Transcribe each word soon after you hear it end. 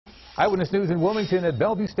Eyewitness News in Wilmington at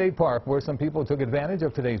Bellevue State Park, where some people took advantage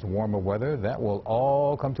of today's warmer weather. That will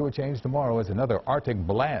all come to a change tomorrow as another Arctic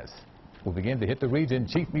blast will begin to hit the region.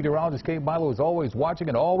 Chief Meteorologist Kate Bilo is always watching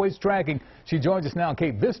and always tracking. She joins us now.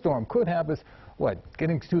 Kate, this storm could have us,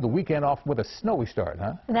 getting to the weekend off with a snowy start,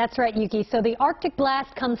 huh? That's right, Yuki. So the Arctic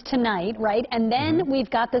blast comes tonight, right? And then we've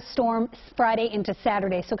got the storm Friday into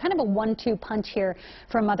Saturday. So kind of a 1-2 punch here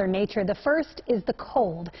from Mother Nature. The first is the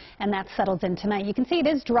cold, and that settles in tonight. You can see it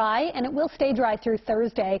is dry, and it will stay dry through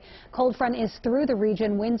Thursday. Cold front is through the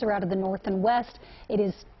region. Winds are out of the north and west. It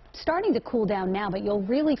is starting to cool down now, but you'll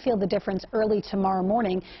really feel the difference early tomorrow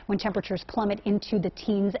morning when temperatures plummet into the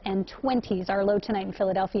teens and 20s. Our low tonight in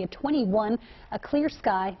Philadelphia, 21, a clear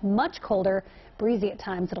sky, much colder, breezy at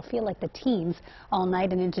times. It'll feel like the teens all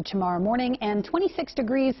night and into tomorrow morning, and 26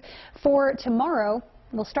 degrees for tomorrow.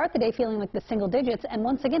 We'll start the day feeling like the single digits, and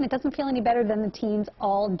once again, it doesn't feel any better than the teens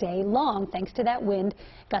all day long, thanks to that wind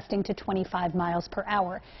gusting to 25 miles per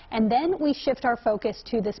hour. And then we shift our focus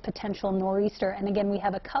to this potential nor'easter, and again, we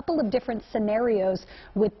have a couple of different scenarios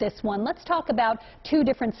with this one. Let's talk about two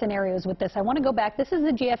different scenarios with this. I want to go back. This is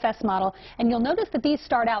the GFS model, and you'll notice that these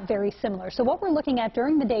start out very similar. So what we're looking at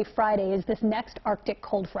during the day Friday is this next Arctic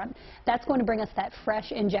cold front. That's going to bring us that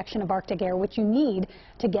fresh injection of Arctic air, which you need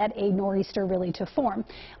to get a nor'easter really to form.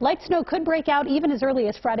 Light snow could break out even as early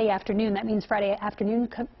as Friday afternoon. That means Friday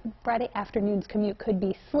afternoon's commute could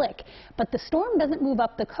be slick. But the storm doesn't move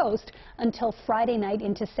up the coast until Friday night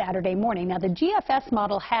into Saturday morning. Now, the GFS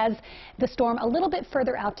model has the storm a little bit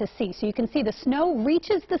further out to sea. So you can see the snow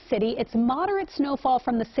reaches the city. It's moderate snowfall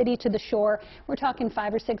from the city to the shore. We're talking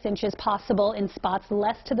 5 or 6 inches possible in spots,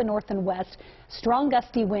 less to the north and west. Strong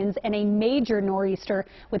gusty winds and a major nor'easter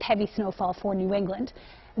with heavy snowfall for New England.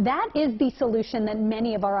 That is the solution that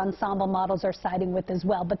many of our ensemble models are siding with as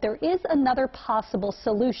well. But there is another possible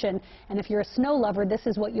solution, and if you're a snow lover, this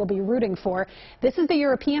is what you'll be rooting for. This is the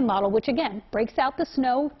European model, which again breaks out the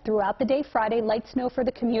snow throughout the day Friday, light snow for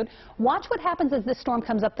the commute. Watch what happens as this storm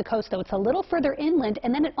comes up the coast, though. It's a little further inland,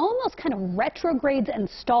 and then it almost kind of retrogrades and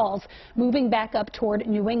stalls, moving back up toward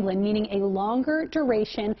New England, meaning a longer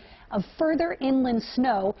duration of further inland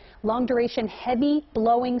snow, long duration heavy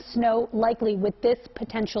blowing snow likely with this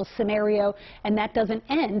potential scenario, and that doesn't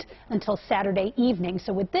end until Saturday evening.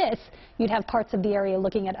 So with this, you'd have parts of the area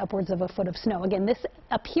looking at upwards of a foot of snow. Again, this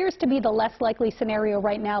appears to be the less likely scenario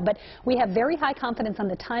right now, but we have very high confidence on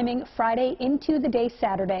the timing Friday into the day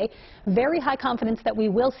Saturday. Very high confidence that we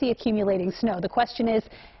will see accumulating snow. The question is,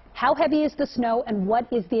 how heavy is the snow and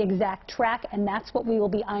what is the exact track? And that's what we will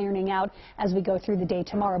be ironing out as we go through the day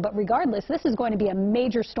tomorrow. But regardless, this is going to be a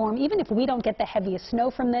major storm. Even if we don't get the heaviest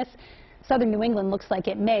snow from this, southern New England looks like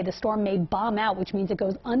it may. The storm may bomb out, which means it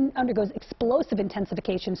undergoes explosive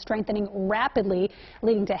intensification, strengthening rapidly,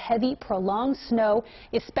 leading to heavy, prolonged snow,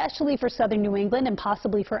 especially for southern New England and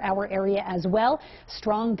possibly for our area as well.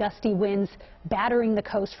 Strong, gusty winds battering the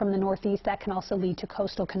coast from the northeast. That can also lead to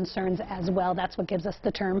coastal concerns as well. That's what gives us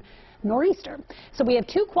the term nor'easter. So we have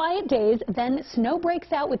 2 quiet days, then snow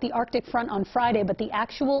breaks out with the Arctic front on Friday, but the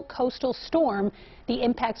actual coastal storm, the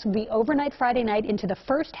impacts will be overnight Friday night into the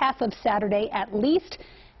first half of Saturday at least.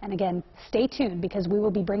 And again, stay tuned because we will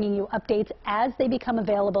be bringing you updates as they become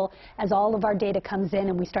available, as all of our data comes in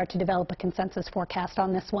and we start to develop a consensus forecast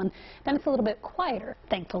on this one. Then it's a little bit quieter,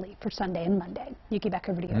 thankfully, for Sunday and Monday. Yuki, back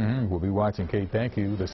over to you. We'll be watching, Kate. Thank you.